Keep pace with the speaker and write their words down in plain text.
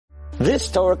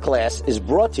This Torah class is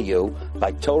brought to you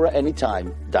by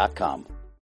TorahAnytime.com.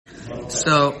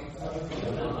 So,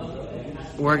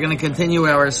 we're going to continue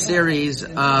our series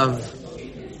of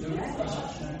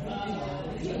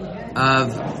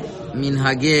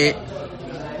Minhagei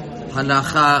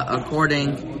Halacha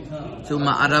according to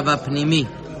Ma'arava Pnimi,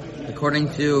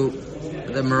 according to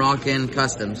the Moroccan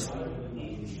customs.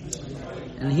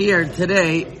 And here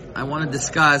today, I want to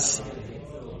discuss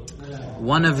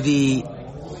one of the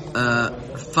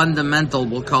fundamental,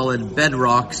 we'll call it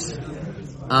bedrocks,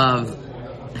 of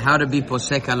how to be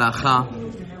posek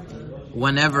halacha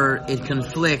whenever it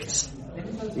conflicts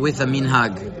with a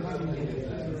minhag.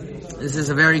 This is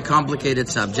a very complicated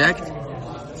subject.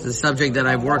 It's a subject that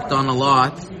I've worked on a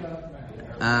lot,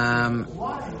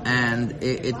 and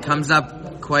it comes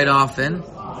up quite often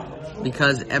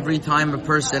because every time a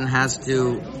person has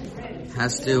to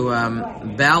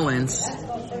balance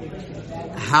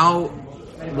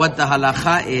what the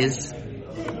halacha is,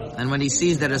 and when he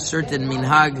sees that a certain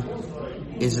minhag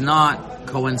is not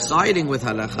coinciding with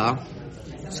halacha,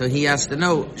 so he has to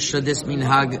know, should this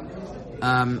minhag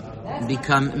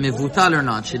become mevutal or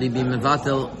not? Should he be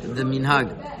mevatel the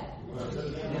minhag?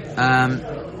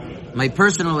 My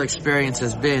personal experience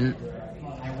has been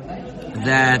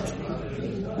that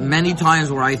many times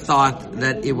where I thought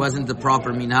that it wasn't the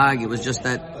proper minhag, it was just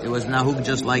that it was nahug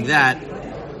just like that,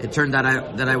 it turned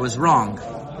out that I was wrong.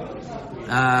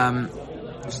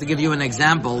 Just to give you an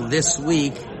example, this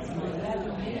week,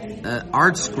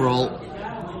 Art Scroll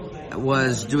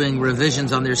was doing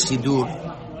revisions on their Siddur.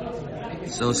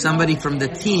 So somebody from the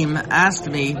team asked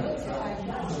me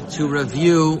to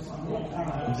review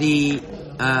the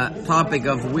topic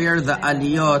of where the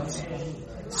aliyot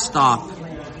stop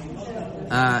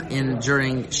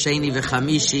during Sheni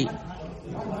v'Chamishi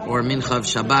or Mincha of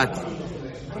Shabbat.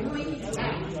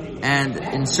 And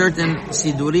in certain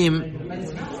Siddurim,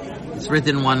 it's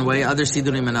written one way, other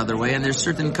Siddurim another way, and there's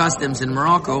certain customs in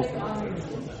Morocco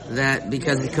that,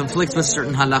 because it conflicts with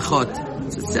certain halachot,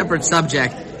 it's a separate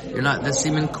subject. You're not, the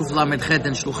Siman Kuf Lamed Chet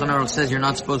and Shulchan Aruch says you're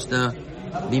not supposed to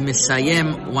be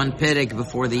misayem one perek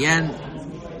before the end,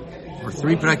 or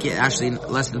three psukim, actually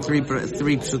less than three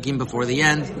psukim before the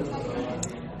end,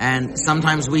 and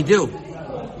sometimes we do.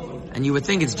 And you would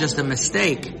think it's just a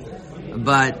mistake,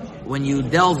 but when you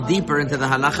delve deeper into the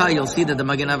halacha, you'll see that the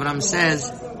Magen Avraham says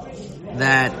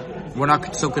that we're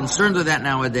not so concerned with that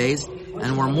nowadays,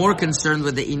 and we're more concerned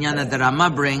with the inyan that the Rama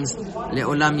brings,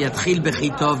 le'olam yatchil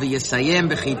b'chitov v'yesayem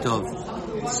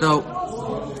b'chitov. So,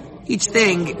 each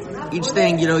thing, you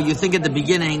think at the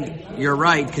beginning, you're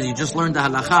right, because you just learned the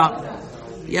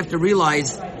halacha. You have to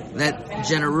realize that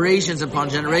generations upon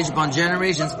generations upon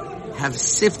generations have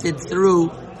sifted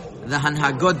through the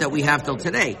hanhagot that we have till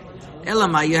today.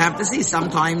 Elama, you have to see,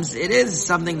 sometimes it is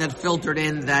something that filtered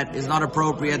in that is not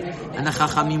appropriate and the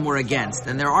Chachamim were against.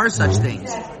 And there are such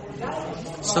things.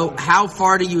 So how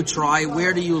far do you try?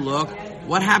 Where do you look?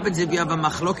 What happens if you have a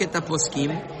machloket poskim,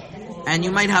 and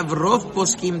you might have rov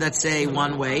poskim that say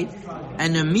one way,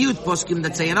 and a miut poskim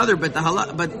that say another, but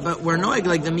we're noig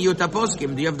like the miut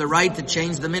poskim. Do you have the right to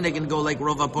change the minhag and go like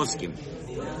rov poskim?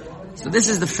 So this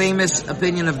is the famous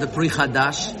opinion of the Pri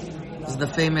Chadash. This is the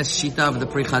famous shita of the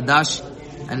Pri Chadash,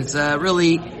 and it's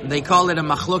really, they call it a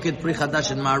machloket Pri Chadash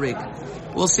and Marik.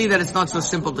 We'll see that it's not so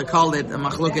simple to call it a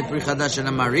machloket Pri Chadash and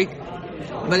a Marik,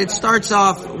 but it starts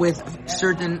off with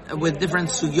different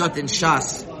sugyot in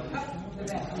Shas.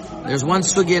 There's one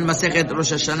sugya in Masechet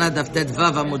Rosh Hashanah Daf Tet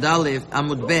Vav Amud Aleph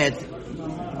Amud Bet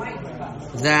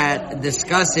that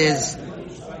discusses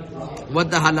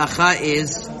what the halacha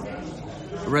is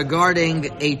regarding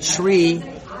a tree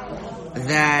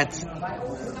that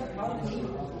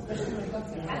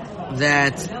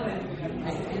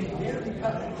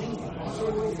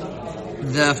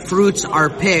the fruits are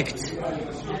picked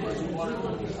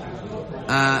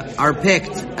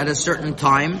at a certain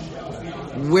time.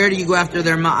 Where do you go after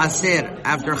their ma'aser?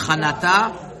 After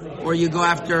chanata, or you go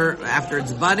after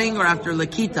its budding, or after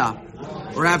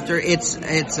lakita, or after its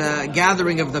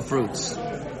gathering of the fruits?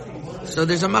 So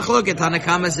there's a machloket.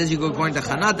 Hanakama says you go according to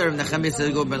chanata, and Nechemia says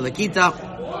you go by lakita.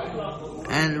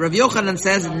 And Rav Yochanan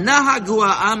says, Nahagu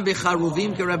ha'am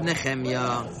b'charuvim ke Rav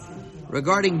Nechemia.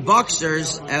 Regarding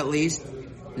boxers, at least,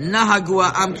 Nahagu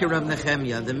ha'am ke Rav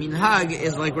Nechemia. The minhag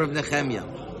is like Rav Nechemia.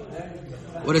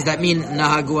 What does that mean,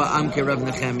 Nahagu ha'am ke Rav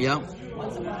Nechemia?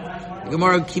 The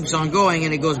Gemara keeps on going,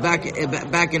 and it goes back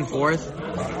and forth.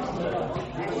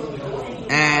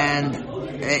 And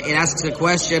it asks a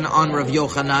question on Rav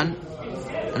Yochanan.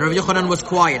 And Rav Yochanan was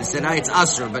quiet. He said, it's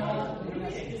Asr, but...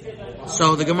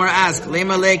 So the Gemara asks,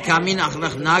 Le'malei kamin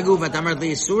achlach nagu v'tamar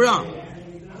li'isura?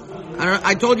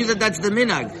 I told you that that's the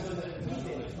minhag.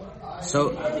 So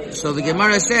the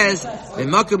Gemara says,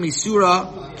 "B'makom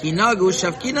isura kinagu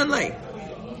shavkinan lei."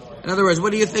 In other words,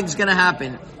 what do you think is going to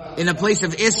happen in a place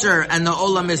of Isser and the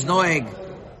Olam is noeg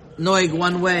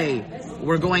one way?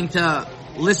 We're going to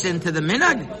listen to the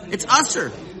minhag. It's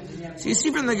Asr. So you see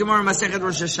from the Gemara Masechet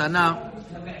Rosh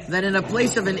Hashanah that in a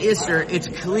place of an Isser, it's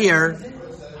clear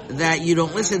that you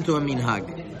don't listen to a minhag.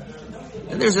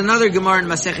 And there's another Gemara in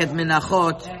Masechet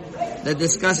Menachot that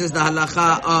discusses the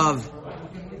halacha of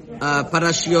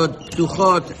parashiot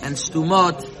ptuchot and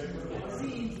stumot,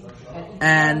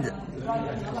 and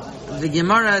the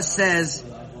Gemara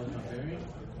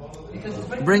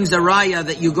brings a raya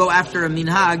that you go after a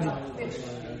minhag,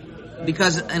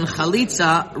 because in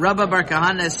Chalitza, Rabba Bar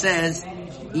Kahana says,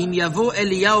 Im yavo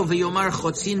Eliyahu v'yomar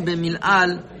chotzin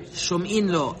b'mil'al shom'in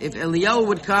lo. If Eliyahu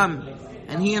would come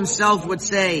and he himself would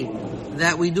say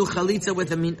that we do Chalitza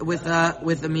with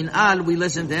a min'al, we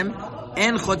listen to him,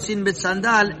 and chotzin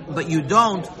b'sandal, but you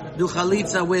don't do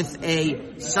Chalitza with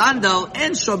a sandal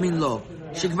and shom'in lo.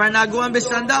 Shekvar naguan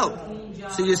b'sandal.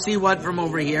 So you see what from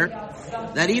over here?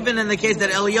 That even in the case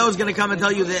that Eliyahu is going to come and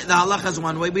tell you that the halacha is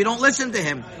one way, we don't listen to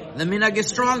him. The minhag is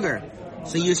stronger.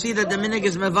 So you see that the minhag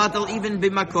is mevatel even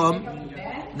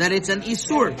b'makom, that it's an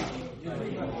isur.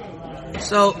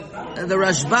 So the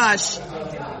Rashbash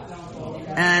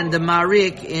and the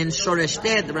Marik in Shoresh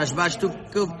Tet, the Rashbash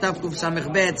Tavkuf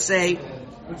Samech Bet, say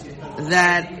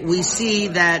that we see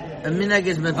that a minhag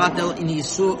is mevatel in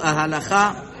isur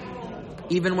halacha,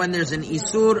 even when there's an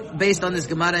isur, based on this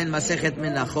Gemara in Masechet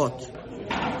Menachot.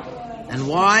 And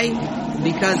why?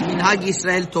 Because Minhag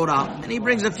Yisrael Torah. And he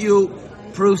brings a few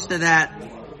proofs to that.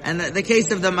 And the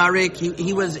case of the Marik,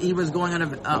 he was going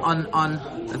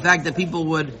on the fact that people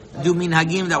would do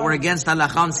minhagim that were against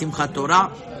halacha and simchat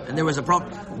Torah, and there was a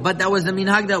problem. But that was the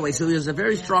minhag that way. So he was a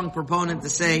very strong proponent to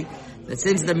say that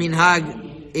since the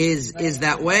minhag is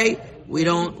that way, we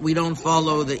don't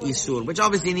follow the isur, which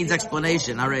obviously needs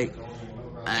explanation. All right.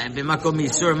 B'makom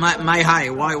isur, my high.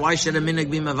 Why should a minhag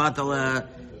be mevatel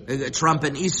Trump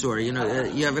and isur?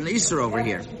 You have an isur over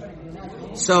here.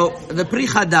 So the Pri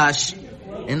Chadash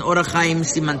in Orach Chaim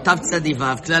Siman Tav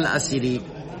Tzadivav Klal Asiri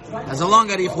has a long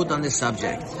arichut on this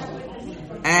subject,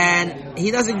 and he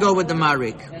doesn't go with the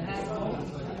Marik.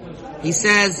 He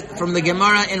says from the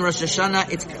Gemara in Rosh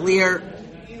Hashanah, it's clear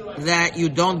that you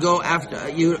don't go after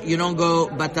you don't go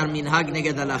batar minhag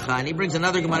neged halacha. And he brings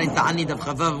another Gemara in Ta'anit of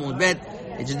Chavav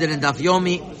Mudbet, it just did in Daf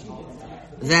Yomi,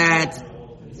 that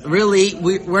really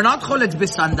we're not choletz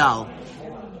b'sandal.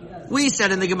 We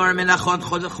said in the Gemara Menachot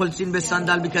cholzin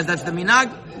b'sandal because that's the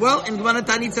minhag. Well, in Gemara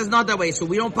Ta'anit says not that way, so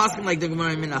we don't pass him like the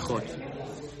Gemara Menachot.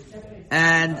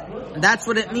 And that's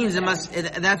what it means.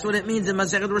 That's what it means in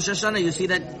Masechet Rosh Hashanah. You see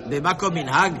that b'makom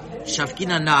minhag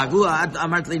shafkina nagu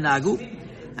amart li nagu,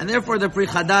 and therefore the Pri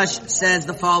Chadash says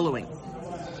the following: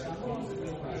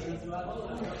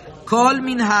 Kol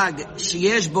minhag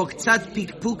sheyesh bo k'tzat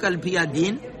pikpuk al pi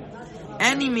adin.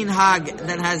 Any minhag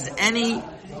that has any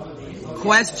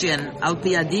question al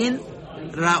pi adin,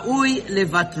 ra'ui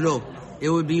levatlo. It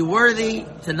would be worthy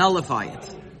to nullify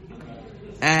it.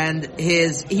 And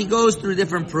he goes through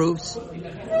different proofs,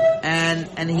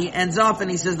 and he ends up and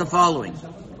he says the following: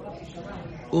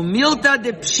 Umilta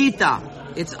de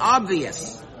pshita. It's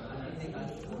obvious.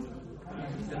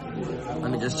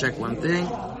 Let me just check one thing.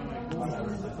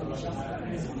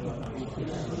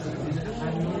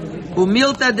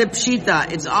 Umilta de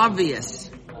pshita. It's obvious.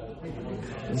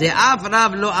 The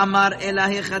Rav lo amar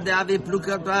elahecha de'avi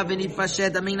plukata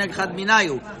v'nifashet aminag chad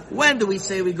minayu. When do we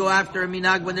say we go after a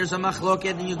minag? When there's a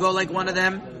machloket and you go like one of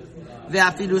them?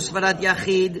 Ve'afilu svarat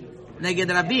yachid neged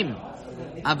rabim.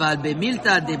 Aval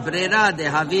b'milta de brera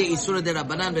de'havi isur de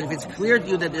rabbanan. But if it's clear to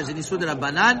you that there's an isur de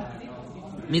rabbanan,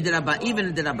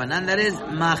 even the rabbanan, that is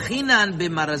machinan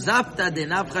b'marazavta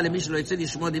de'navcha lemish lo yitzid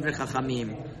yishmo divrei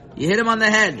chachamim. You hit him on the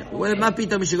head. Well, ma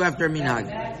pita we should go after a minag.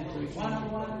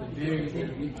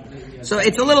 So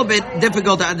it's a little bit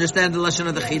difficult to understand the lashon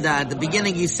of the Chida. At the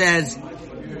beginning he says,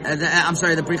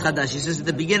 the Pri Chadash, he says at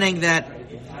the beginning that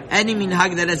any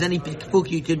minhag that has any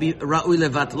pikpuk could be ra'ui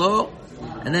levatlo,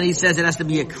 and then he says it has to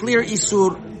be a clear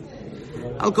isur.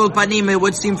 Al kol panim, it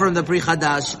would seem from the Pri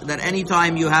Chadash that any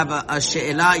time you have a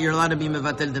she'ela, you're allowed to be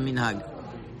mevatel the minhag.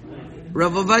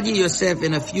 Rav Ovadia Yosef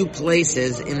in a few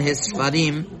places in his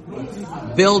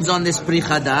Sfarim builds on this Pri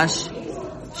Chadash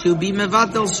to be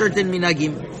mevatel certain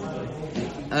minagim.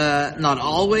 Not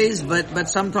always, but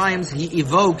sometimes he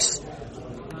evokes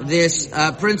this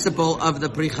principle of the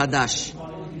Pri Chadash.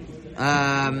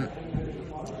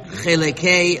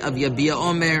 Chelekei of Yabia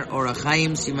Omer Orach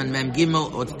Chaim Siman Mem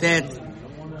Gimel Ot Tet.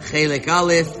 Chelek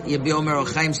Aleph Yabia Omer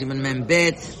Orach Chaim Siman Mem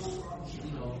Bet.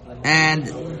 And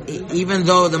even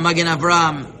though the Magen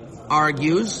Avraham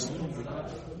argues,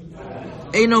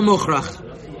 Eino Mukhrach.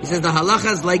 He says the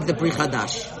halacha is like the Pri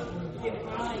Chadash.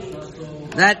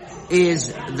 That is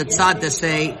the tzad to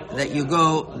say that you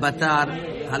go batar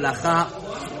halacha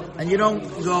and you don't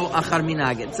go achar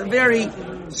minhag. It's a very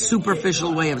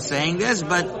superficial way of saying this,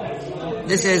 but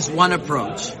this is one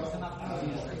approach.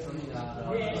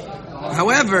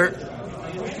 However,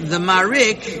 the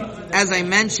Marik, as I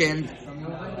mentioned,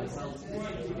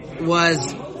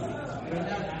 was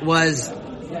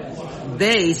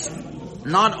based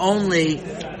not only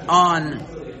on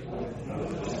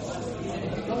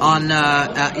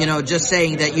just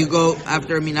saying that you go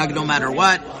after a minhag no matter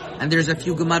what, and there's a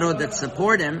few gemarot that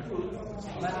support him.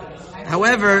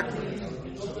 However,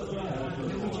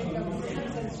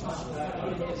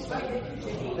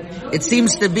 it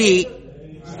seems to be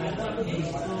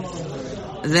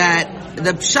that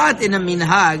the pshat in a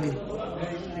minhag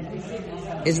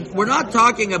is, we're not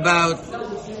talking about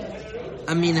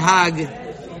a minhag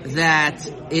that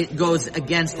it goes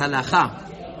against halacha.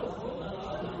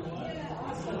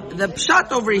 The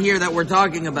pshat over here that we're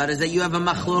talking about is that you have a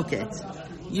machloket.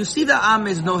 You see the am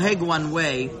is noheg one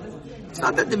way. It's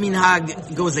not that the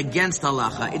minhag goes against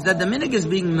halacha. It's that the minhag is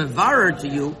being mevarer to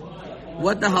you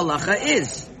what the halacha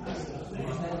is.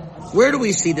 Where do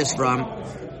we see this from?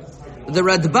 The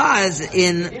Radbaz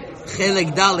in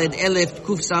Chelek Daled Elef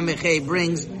Kuf Samechei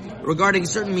brings regarding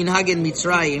certain minhag in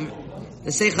Mitzrayim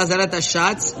to say Chazarat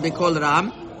Hashatz Bekol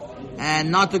Ram and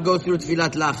not to go through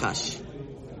Tfilat Lachash.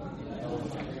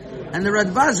 And the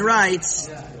Radbaz writes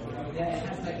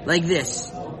like this: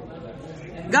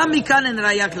 Gam mikan en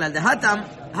raya klal dehatam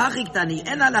hachiktani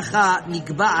en halacha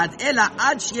nikba'at ela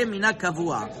ad sheye minhag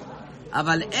kavua,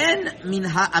 aval en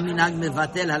minhag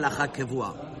mevatel halacha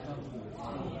kavua.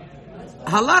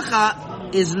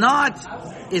 Halacha is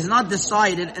not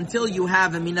decided until you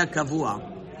have a minhag kavua,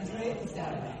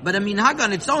 but a minhag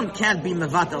on its own can't be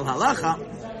mevatel halacha.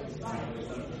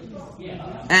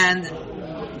 And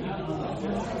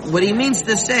what he means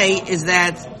to say is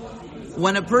that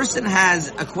when a person has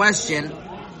a question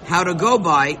how to go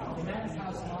by,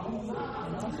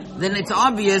 then it's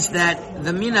obvious that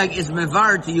the minhag is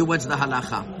mevar to you what's the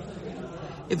halacha.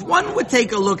 If one would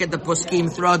take a look at the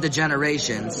poskim throughout the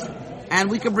generations, and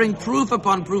we could bring proof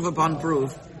upon proof upon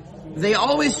proof, they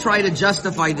always try to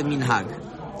justify the minhag.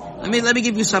 Let me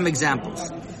give you some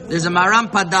examples. There's a Maram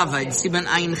Padava in Siman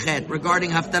Ayin Chet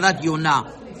regarding Haftarat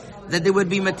Yonah, that they would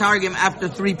be metargim after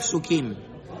 3 psukim,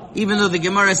 even though the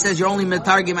Gemara says you're only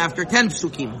metargim after 10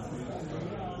 psukim.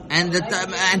 And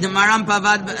the Maram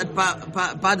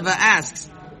Padva asks,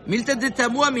 Milta de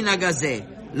tamua minagazeh,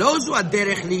 lo zu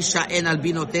aderech li sha'en al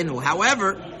binotenu.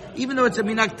 However, even though it's a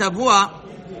minag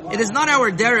tavua, it is not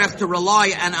our derech to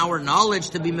rely on our knowledge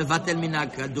to be mevatel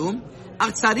minag kadum.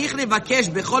 אך צריך לבקש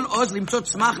בכל עוז למצוא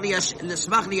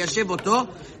צמח ליישב אותו,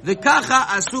 וככה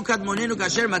עשו קדמוננו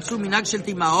כאשר מצאו מנהג של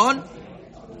תימהון,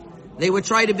 they would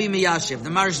try to be miyashiv. The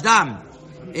Marshdam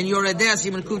in Yoredea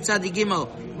Siman Kuf Tzadi Gimel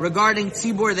regarding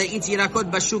tzibur that eats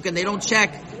yirakot bashuk and they don't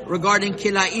check regarding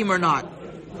kilaim or not.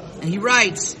 And he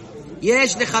writes,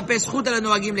 יש לחפש זכות על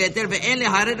הנוהגים להיתר ואין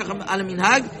להערער על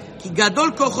המנהג כי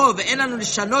גדול כוחו ואין לנו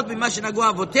לשנות ממה שנהגו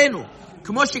אבותינו,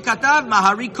 כמו שכתב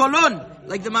מהרי קולון,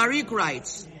 like the Marik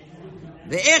writes,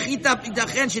 ואיך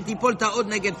ייתכן שתיפול טעות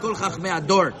נגד כל חכמי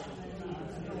הדור.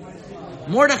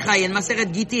 מרדכי in מסכת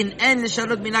גיטין, אין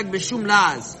לשנות מנהג בשום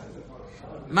לעז.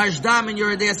 מרשדם in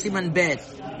יורדיה סימן ב',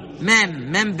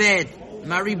 מם ב',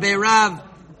 Mari Beirav,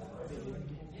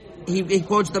 he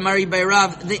quotes the Mari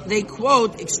Beirav. They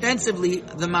quote extensively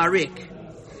the Marik.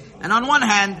 And on one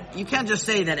hand, you can't just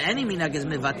say that any minhag is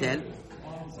mevatel.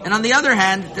 And on the other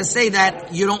hand, to say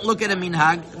that you don't look at a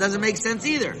minhag doesn't make sense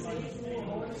either.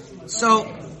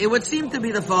 So, it would seem to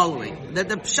be the following, that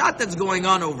the pshat that's going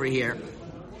on over here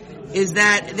is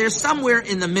that there's somewhere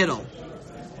in the middle.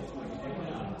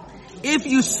 If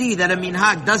you see that a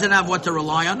minhag doesn't have what to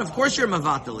rely on, of course you're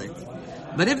mevatel it.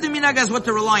 But if the minhag has what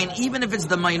to rely on, even if it's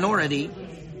the minority,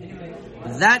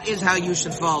 that is how you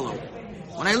should follow.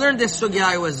 When I learned this sugya,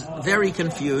 I was very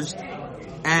confused.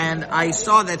 And I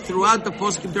saw that throughout the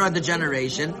poskim, throughout the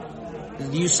generation,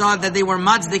 you saw that they were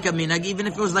matzdik a minhag, even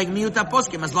if it was like miuta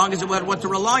poskim, as long as it had what to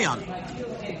rely on.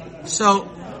 So,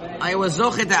 I was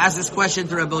zochet to ask this question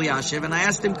to Rabbi Yashiv, and I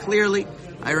asked him clearly,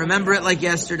 I remember it like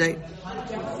yesterday,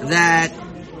 that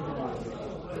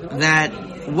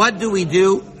what do we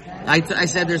do? I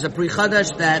said there's a Pri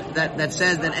Chadash that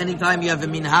says that anytime you have a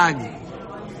minhag,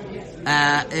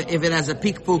 if it has a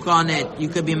pikpuk on it, you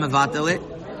could be mevatel it.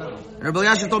 Rabbi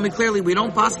Yashiv told me clearly, we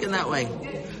don't paskin that way.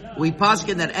 we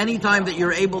paskin that any time that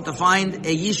you're able to find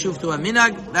a yishuv to a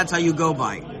minhag, that's how you go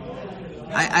by.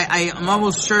 I'm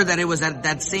almost sure that it was at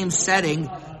that same setting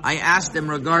I asked him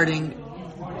regarding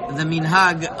the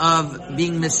minhag of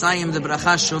being Messiah, the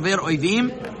bracha shover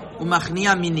oivim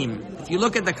umachnia minim. If you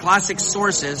look at the classic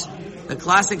sources, the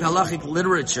classic halachic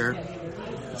literature,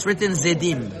 it's written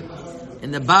zedim.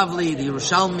 In the Bavli, the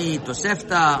Yerushalmi,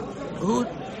 Tosefta,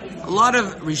 a lot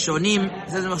of Rishonim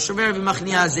says shover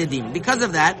v'machnia zedim. Because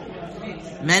of that,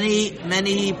 many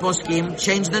poskim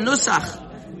changed the nusach.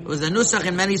 It was the nusach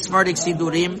in many Sephardic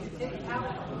Sidurim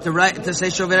to say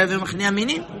shover v'machnia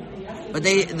minim. But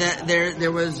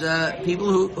there was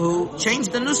people who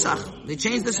changed the nusach. They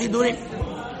changed the Sidurim.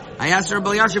 I asked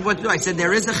Rabbi Elyashiv what to do. I said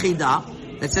there is a chida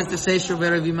that says to say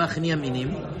shover v'machnia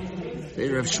minim.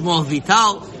 Rav Shmuel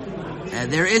Vital.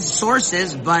 There is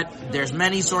sources, but there's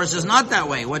many sources not that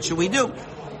way. What should we do?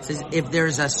 He says if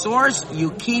there's a source,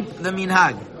 you keep the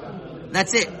minhag.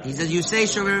 That's it. He says you say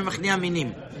shover v'machnia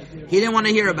minim. He didn't want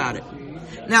to hear about it.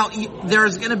 Now,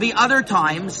 there's going to be other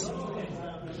times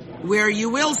where you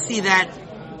will see that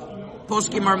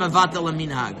poskim are mevatel a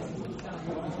minhag.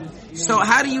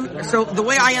 So the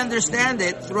way I understand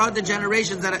it throughout the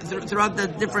generations throughout the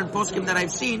different poskim that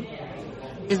I've seen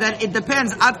is that it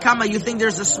depends ad kama you think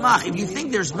there's a smach. If you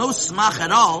think there's no smach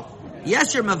at all,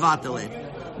 yes, you're mevatel it.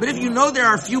 But if you know there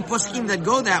are a few poskim that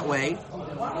go that way,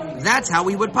 that's how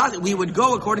we would posit. We would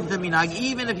go according to the minhag,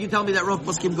 even if you tell me that Rov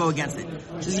poskim go against it,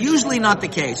 which is usually not the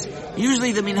case.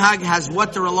 Usually the minhag has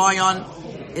what to rely on.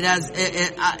 It has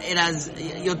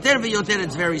yoter v'yoter.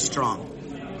 It's very strong.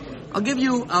 I'll give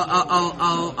you.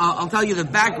 I'll tell you the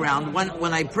background.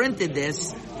 When I printed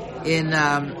this in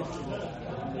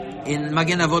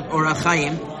Magen Avot Orach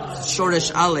Chaim,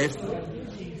 Shoresh Aleph.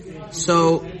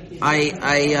 So I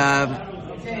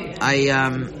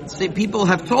say people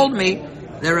have told me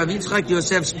that Rav Yitzchak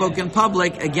Yosef spoke in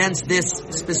public against this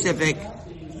specific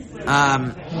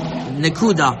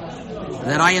nekuda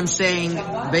that I am saying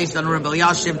based on Rabbi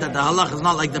Elyashiv that the halach is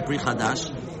not like the Pri Chadash.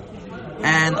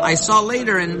 And I saw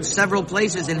later in several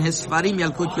places in his Sfarim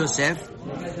Yalkut Yosef,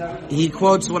 he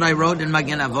quotes what I wrote in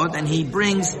Magen Avot, and he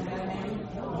brings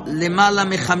lemala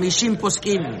mechamishim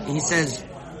poskim. He says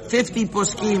 50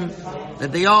 poskim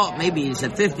that they all, maybe he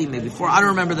said 50, maybe 4, I don't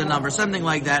remember the number, something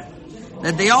like that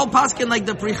they all paskin like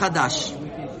the Pri Chadash.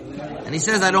 And he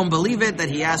says, I don't believe it, that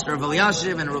he asked Rav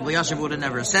Elyashiv, and Rav Elyashiv would have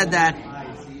never said that.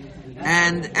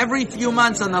 And every few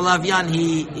months on the Lavyan,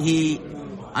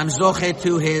 I'm zoche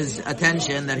to his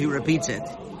attention that he repeats it.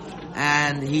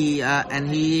 And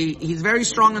he's very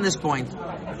strong on this point,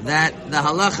 that the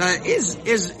halacha is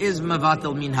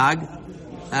mevatel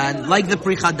minhag, like the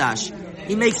Pri Chadash.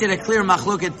 He makes it a clear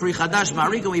machloket Pri Chadash,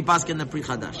 Ma'arik, and we paskin the Pri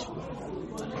Chadash.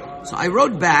 So I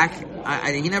wrote back,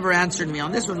 he never answered me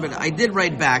on this one, but I did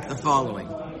write back the following.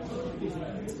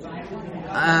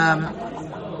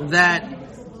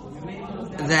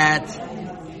 That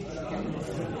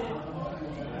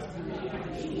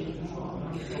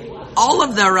all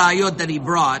of the rayot that he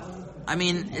brought, I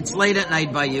mean, it's late at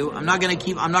night by you. I'm not going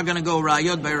to go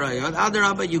rayot by rayot.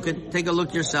 Adarabah, you could take a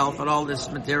look yourself at all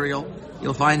this material.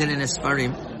 You'll find it in his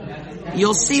Sfarim.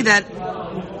 You'll see that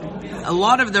a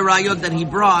lot of the rayot that he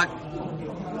brought,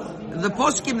 the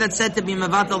poskim that said to be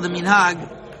mevatel the minhag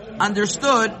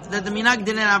understood that the minhag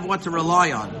didn't have what to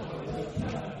rely on.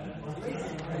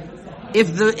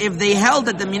 If they held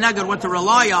that the minhag had what to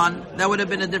rely on, that would have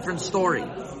been a different story.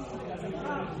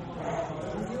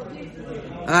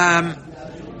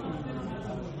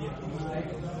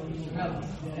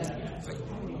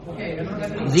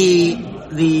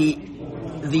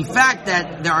 The fact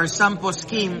that there are some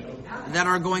poskim that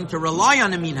are going to rely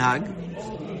on a minhag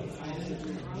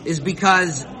is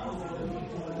because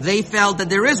they felt that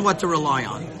there is what to rely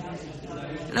on.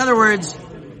 In other words,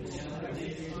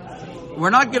 we're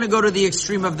not going to go to the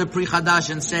extreme of the Pri Chadash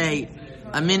and say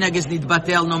a minhag is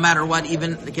nitbatel no matter what,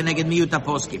 even keneged miyut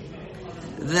poskim.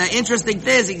 The interesting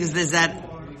thing is that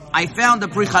I found the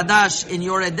Pri Chadash in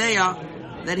Yoreh Deah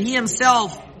that he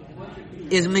himself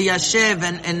is miyashev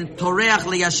and toreach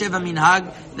liyashev a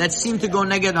minhag that seemed to go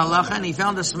neged halacha, and he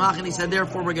found the smach and he said,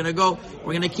 therefore we're going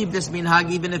to keep this minhag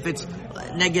even if it's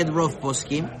neged rov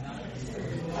poskim.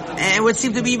 And it would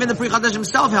seem to be even the Pri Chadash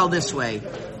himself held this way.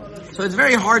 So it's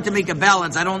very hard to make a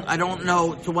balance. I don't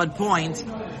know to what point,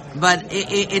 but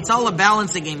it's all a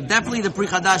balancing game. Definitely the Pri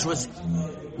Chadash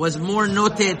was more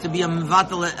noted to be a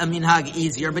mevatel a minhag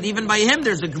easier, but even by him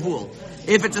there's a gvul.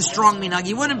 If it's a strong minhag,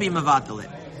 he wouldn't be mevatel it.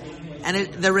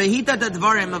 And the rehita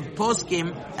tadvarim of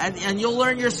poskim, and you'll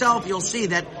learn yourself, you'll see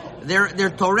that they're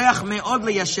toreach me'od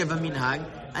liyashev a minhag,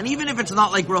 and even if it's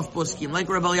not like Rav Poskim, like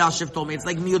Rabbi Yashiv told me, it's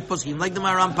like Miut Poskim, like the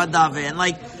Maram Padave, and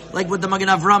like what the Magen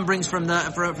Avram brings from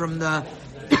the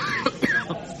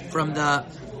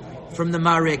from the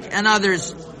Marik and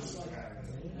others.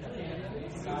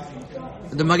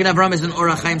 The Magen Avram is an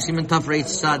Orach Chaim Siman Taf Reitz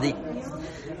Sadi.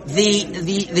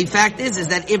 The fact is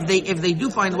that if they do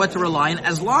find what to rely on,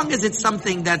 as long as it's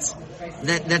something that's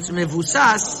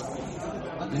mevusas,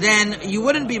 then you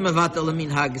wouldn't be mevatel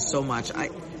minhag so much.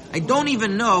 I don't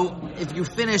even know if you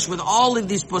finish with all of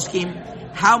these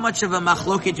poskim how much of a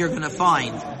machloket you're going to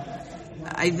find.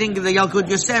 I think the Yalkut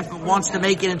Yosef wants to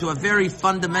make it into a very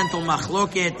fundamental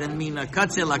machloket and mean a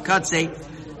katze la katze.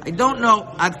 I don't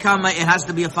know ad kama it has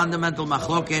to be a fundamental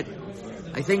machloket.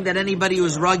 I think that anybody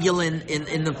who's ragil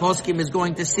in the poskim is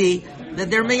going to see that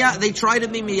they try to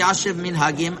be miyashiv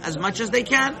minhagim as much as they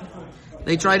can.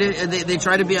 They try to be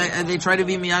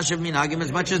miyashiv minhagim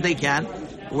as much as they can,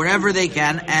 wherever they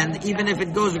can, and even if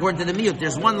it goes according to the miyut.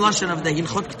 There's one lashon of the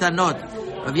Hilchot Ktanot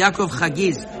of Yaakov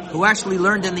Chagiz, who actually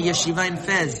learned in the yeshiva in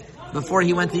Fez before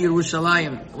he went to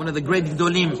Yerushalayim, one of the great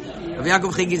gedolim of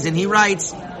Yaakov Chagiz, and he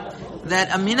writes that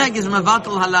a minhag is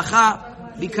mevatel halacha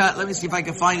because, let me see if I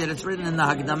can find it. It's written in the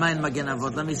Hagdama in Magen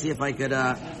Avot. Let me see if I could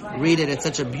read it. It's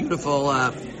such a beautiful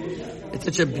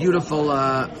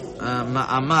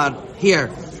ma'amar here.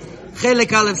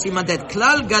 Chelek Aleph Siman Tet.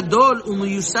 Klal gadol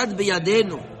umiyusad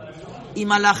biyadenu. Im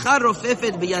halacha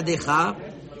rofefet biyadecha,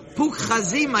 puk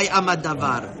chazim ay amad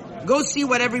davar. Go see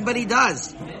what everybody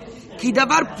does. Ki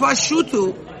davar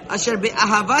pashutu asher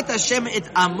be'ahavat Hashem et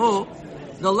amo,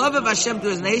 the love of Hashem to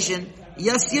His nation,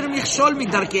 yasir michshol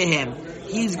midarkehem.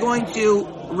 He's going to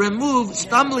remove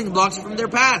stumbling blocks from their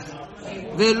path.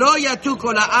 Velo yatu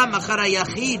kol ha'am achar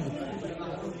hayachid.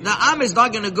 The am is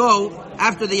not going to go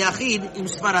after the yachid im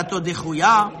svarato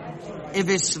dechuya. If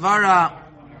his svara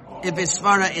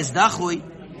is dachui.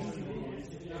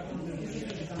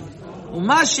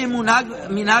 ומה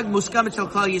שמנהג מוסכם אצל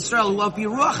כלל ישראל הוא על פי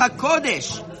רוח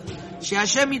הקודש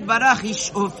שהשם יתברך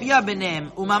הופיע ביניהם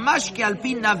וממש כעל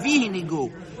פי נביא הנהיגו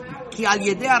כי על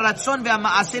ידי הרצון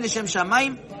והמעשה לשם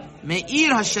שמיים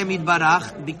מאיר השם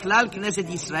יתברך בכלל כנסת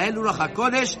ישראל ורוח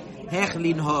הקודש איך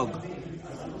לנהוג.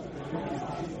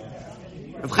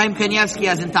 רב חיים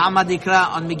קניאבסקי אז נתעמד יקרא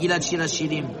על מגילת שיר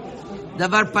השירים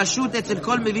דבר פשוט אצל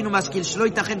כל מבין ומשכיל שלא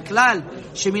ייתכן כלל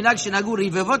שמנהג שנהגו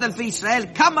רבבות אלפי ישראל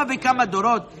כמה וכמה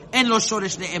דורות אין לו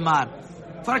שורש נאמר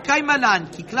כבר קיימה לן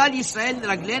כי כלל ישראל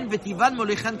רגלן וטיבן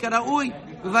מוליכן כראוי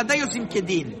בוודאי יוצאים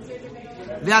כדין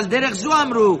ועל דרך זו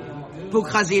אמרו פוק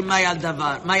חזים מהי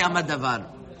עמד דבר.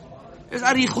 There's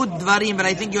אריכות דברים, but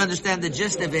I think you understand the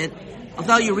gist of it. I'll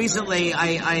tell you, recently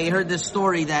I heard this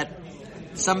story that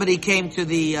somebody came to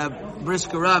the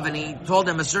Brisker Rav and he told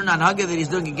him a certain anhaga that he's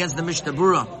doing against the Mishnah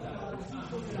Berurah.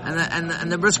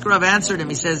 And the Brisker Rav answered him.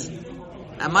 He says,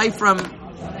 am I from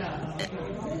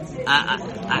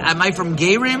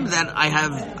Gerim that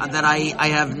I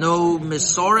have no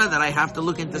Misorah, that I have to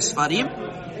look into Sfarim?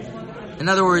 In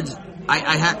other words,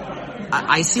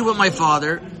 I see what my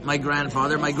father, my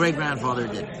grandfather, my great-grandfather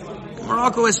did. In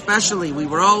Morocco especially,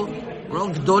 we're all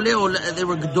Gdolei, they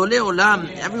were Gdolei Olam.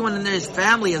 Everyone in there's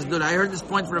family is good. I heard this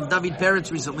point from David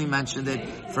Peretz recently mentioned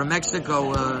it from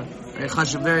Mexico, very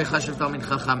Chashav Talmid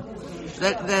Chacham.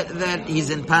 That he's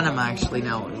in Panama actually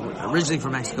now, originally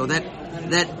from Mexico. That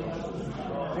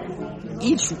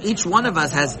each one of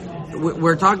us has,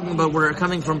 we're talking about, we're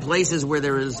coming from places where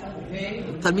there is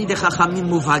Talmidei Chachamim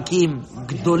Muvhakim,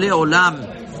 Gdolei Olam.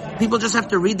 People just have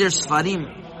to read their Sfarim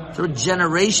through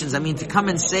generations. I mean, to come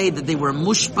and say that they were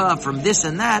mushpa from this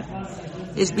and that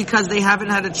is because they haven't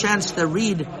had a chance to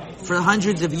read for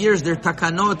hundreds of years their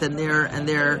takanot and their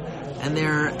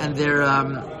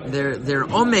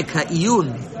omek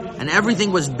ha'iyun, and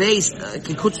everything was based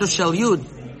kikutzu shel yud.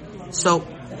 So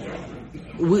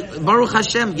Baruch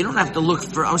Hashem, you don't have to look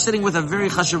for. I was sitting with a very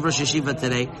chashuv Rosh Yeshiva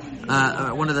today,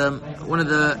 one of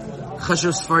the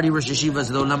chashuv Sephardi Rosh Yeshivas,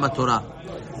 the Olam HaTorah.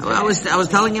 I was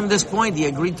telling him this point. He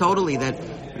agreed totally that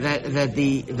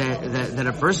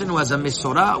a person who has a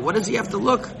misorah, what does he have to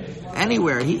look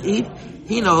anywhere?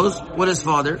 He knows what his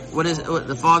father, what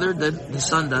the father did, the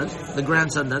son does, the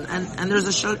grandson does, and there's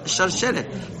a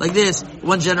sharsheret like this.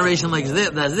 One generation like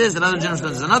this does this, another generation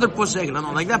does another pusik,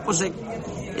 another like that pusik.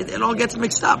 It all gets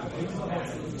mixed up.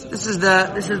 This is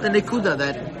the nekuda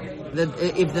that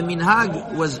if the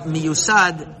minhag was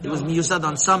miyusad, it was miyusad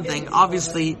on something.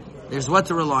 Obviously, there's what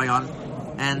to rely on,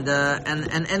 and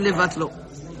levatlo.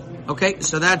 Okay,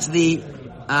 so that's the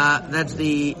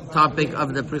topic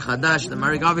of the Pri Chadash, the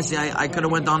Marik. Obviously, I could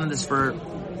have went on this for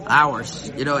hours,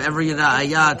 every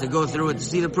ayah to go through it to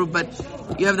see the proof,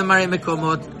 but you have the Mari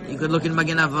Mekomot. You could look in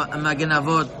Magen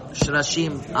Avot,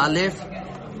 Shrashim Aleph,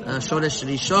 Shoresh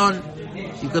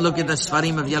Rishon. You could look at the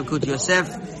Sfarim of Yalkut Yosef.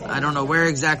 I don't know where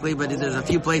exactly, but there's a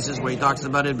few places where he talks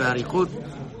about it, Ba'arichut.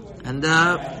 And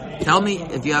tell me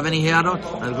if you have any Hiarot.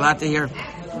 I'm glad to hear.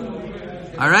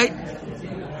 All right?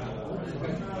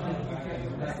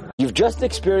 You've just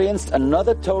experienced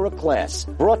another Torah class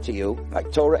brought to you by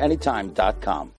TorahAnytime.com.